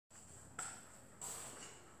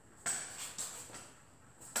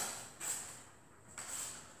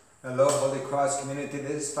Hello, Holy Cross community.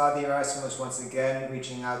 This is Father Gerasimos once again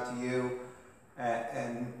reaching out to you,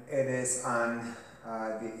 and it is on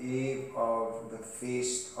the eve of the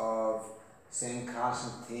feast of Saint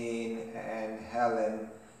Constantine and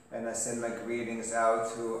Helen, and I send my greetings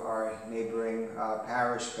out to our neighboring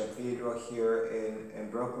parish cathedral here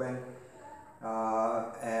in Brooklyn,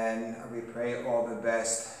 and we pray all the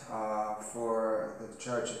best for the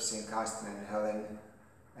Church of Saint Constantine and Helen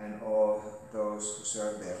and all those who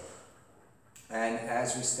serve there. And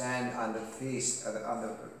as we stand on the feast,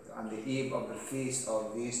 on the eve of the feast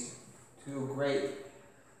of these two great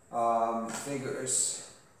figures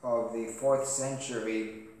of the 4th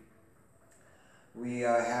century, we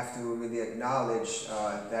have to really acknowledge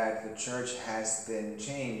that the Church has been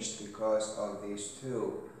changed because of these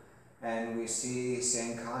two. And we see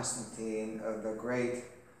Saint Constantine the Great,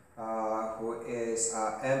 who is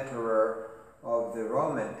emperor of the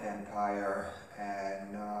Roman Empire,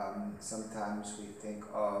 and sometimes we think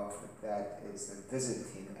of that as the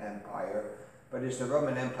Byzantine Empire, but it's the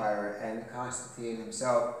Roman Empire, and Constantine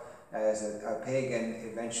himself, as a pagan,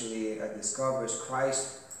 eventually discovers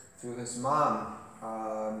Christ through his mom,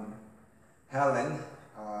 Helen,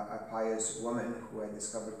 a pious woman who had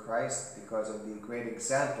discovered Christ because of the great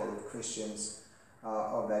example of Christians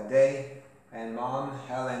of that day. And Mom,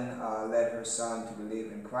 Helen, led her son to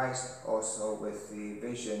believe in Christ, also with the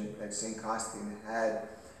vision that St. Constantine had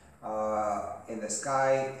in the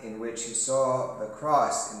sky, in which he saw the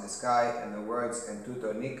cross in the sky and the words "En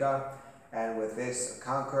tuto nica," and with this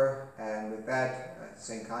conquer. And with that,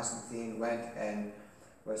 St. Constantine went and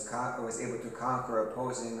was able to conquer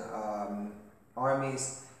opposing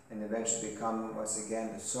armies, and eventually become once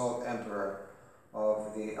again the sole emperor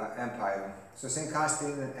of the empire. So St.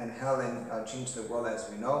 Constantine and Helen changed the world as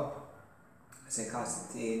we know. St.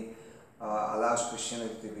 Constantine allows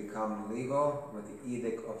Christianity to become legal with the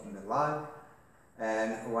Edict of Milan,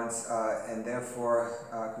 and therefore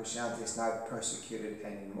Christianity is not persecuted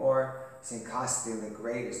anymore. St. Constantine the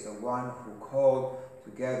Great is the one who called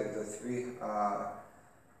together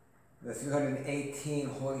the 318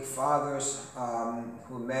 Holy Fathers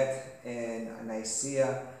who met in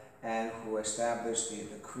Nicaea, and who established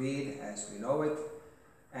the creed as we know it,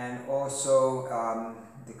 and also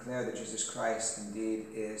declared that Jesus Christ indeed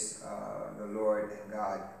is the Lord and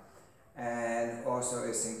God. And also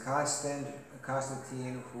is St.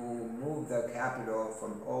 Constantine, who moved the capital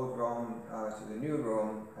from Old Rome to the New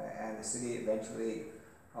Rome, and the city eventually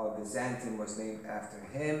of Byzantium was named after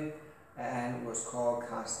him and was called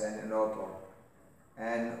Constantinople,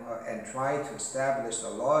 and tried to establish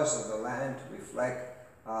the laws of the land to reflect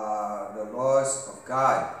the laws of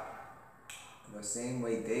God, the same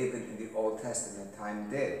way David in the Old Testament time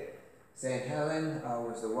did. Saint Helen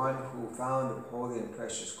was the one who found the holy and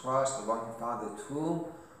precious cross, the one who found the tomb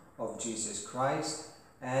of Jesus Christ,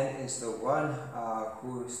 and is the one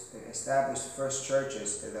who established first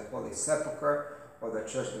churches, the Holy Sepulchre, or the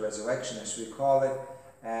Church of the Resurrection as we call it,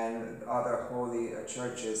 and other holy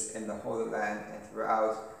churches in the Holy Land and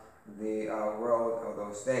throughout the world of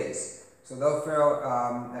those days. So though,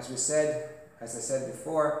 as I said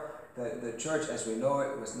before, the church as we know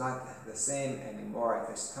it was not the same anymore at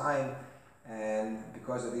this time, and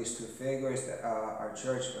because of these two figures, our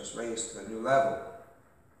church was raised to a new level.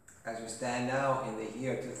 As we stand now in the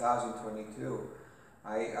year 2022,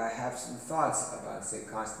 I have some thoughts about St.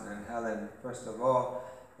 Constantine and Helen. First of all,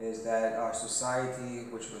 is that our society,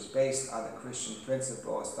 which was based on the Christian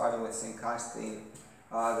principles, starting with St. Constantine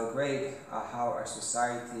the Great, how our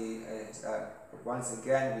society is once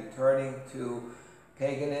again returning to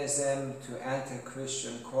paganism, to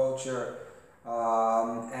anti-Christian culture,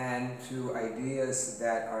 and to ideas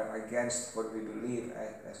that are against what we believe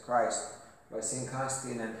as Christ. What St.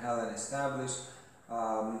 Constantine and Helen established,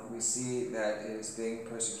 we see that it is being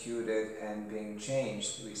persecuted and being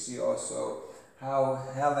changed. We see also how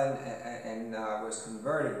Helen was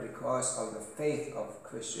converted because of the faith of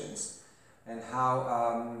Christians, and how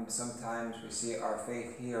sometimes we see our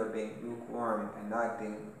faith here being lukewarm and not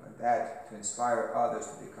being that to inspire others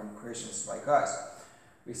to become Christians like us.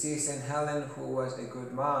 We see St. Helen, who was a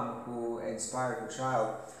good mom, who inspired her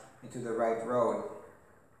child into the right road.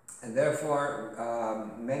 And therefore,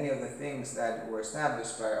 many of the things that were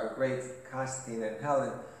established by our great Constantine and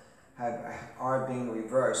Helen are being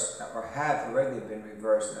reversed, or have already been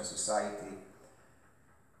reversed in our society.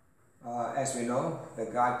 As we know,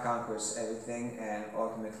 that God conquers everything, and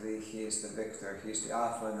ultimately He is the victor. He is the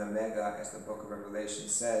Alpha and the Omega, as the book of Revelation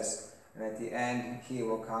says. And at the end, He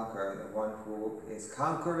will conquer, the one who is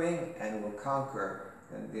conquering and will conquer,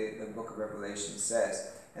 and the book of Revelation says.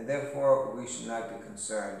 And therefore, we should not be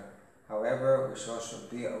concerned. However, we should also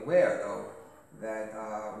be aware, though, that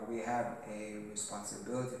we have a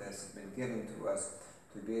responsibility that's been given to us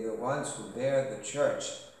to be the ones who bear the church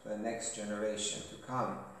for the next generation to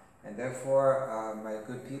come. And therefore, my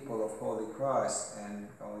good people of Holy Cross and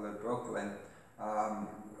all of Brooklyn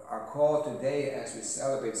are called today, as we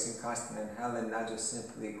celebrate St. Constantine and Helen, not just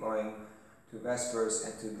simply going to Vespers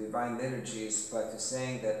and to divine liturgies, but to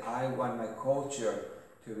saying that I want my culture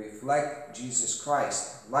to reflect Jesus Christ,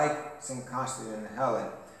 like St. Constantine and Helen.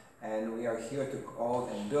 And we are here to call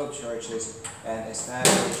and build churches and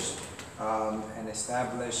establish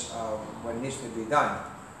what needs to be done.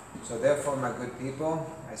 So therefore, my good people,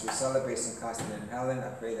 as we celebrate St. Constantine and Helen,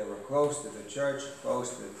 I pray that we're close to the church, close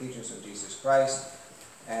to the teachings of Jesus Christ,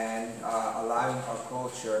 and allowing our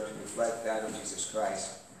culture to reflect that of Jesus Christ.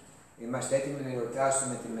 Είμαστε έτοιμοι να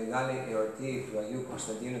εορτάσουμε τη μεγάλη εορτή του Αγίου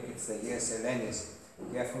Κωνσταντίνου και της Αγίας Ελένης.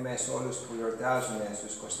 Και εύχομαι σε όλους που γιορτάζουν,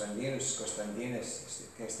 στους Κωνσταντίνους, στις Κωνσταντίνες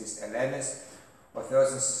και στις Ελένες, ο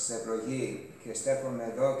Θεός να σας ευλογεί. Και στέκομαι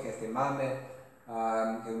εδώ και θυμάμαι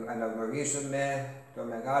και αναγνωρίζουμε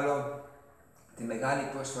τη μεγάλη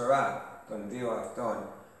προσφορά των δύο αυτών.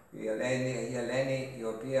 Η Ελένη, η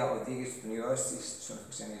οποία οδήγησε τον ιό στον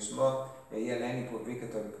χριστιανισμό, η Ελένη που βρήκε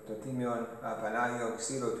το τίμιο Πανάγιο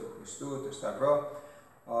ξύλο του Χριστού, το Σταυρό,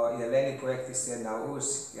 η Ελένη που έκτισε ναούς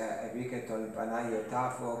και βρήκε τον Πανάγιο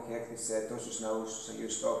Τάφο και έκτισε τόσους ναούς στους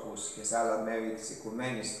Αγίους Τόπους και σε άλλα μέρη της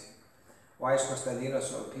οικουμένης. Ο Άγιος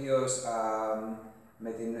Κωνσταντίνος, ο οποίος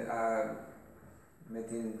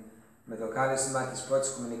με το κάλεσμα της πρώτης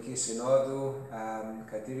Οικουμενικής Συνόδου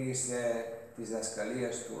κατήργησε τις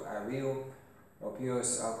δασκαλίες του Αρείου, ο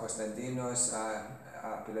οποίος ο Κωνσταντίνος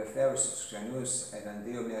απελευθέρωσε τους χριστιανούς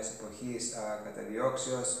εναντίον μιας εποχής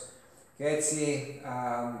καταδιώξεως. Και έτσι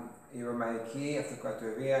η Ρωμαϊκή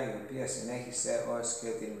Αυτοκρατορία, η οποία συνέχισε ως και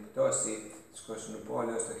την πτώση της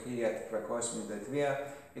Κωνσταντινούπολης το 1353,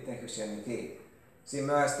 ήταν χριστιανική.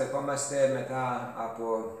 Σήμερα στεκόμαστε μετά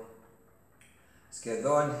από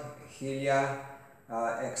σχεδόν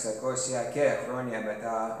 1600 και χρόνια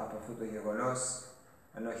μετά από αυτό το γεγονός,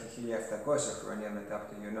 αν όχι 1700 χρόνια μετά από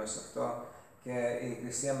το γεγονός αυτό, και η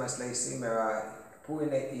Εκκλησία μας λέει σήμερα πού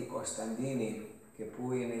είναι οι Κωνσταντίνοι και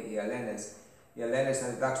πού είναι οι Ελένες. Οι Ελένες θα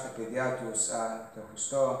διδάξουν τα παιδιά τους τον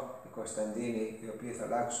Χριστό, οι Κωνσταντίνοι, οι οποίοι θα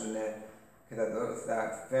αλλάξουν και θα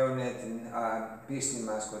φέρουν την πίστη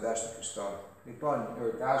μας κοντά στον Χριστό. Λοιπόν,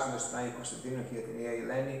 εορτάζοντας τον Άγιο Κωνσταντίνο και την Αγία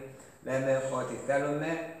Ελένη, λέμε ότι θέλουμε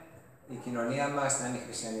η κοινωνία μας να είναι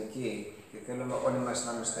χριστιανική και θέλουμε όλοι μας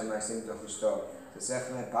να είμαστε μαζί με τον Χριστό. Σας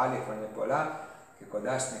εύχομαι πάλι χρόνια πολλά και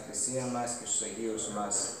κοντά στην Εκκλησία μας και στους Αγίους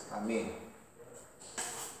μας. Αμήν.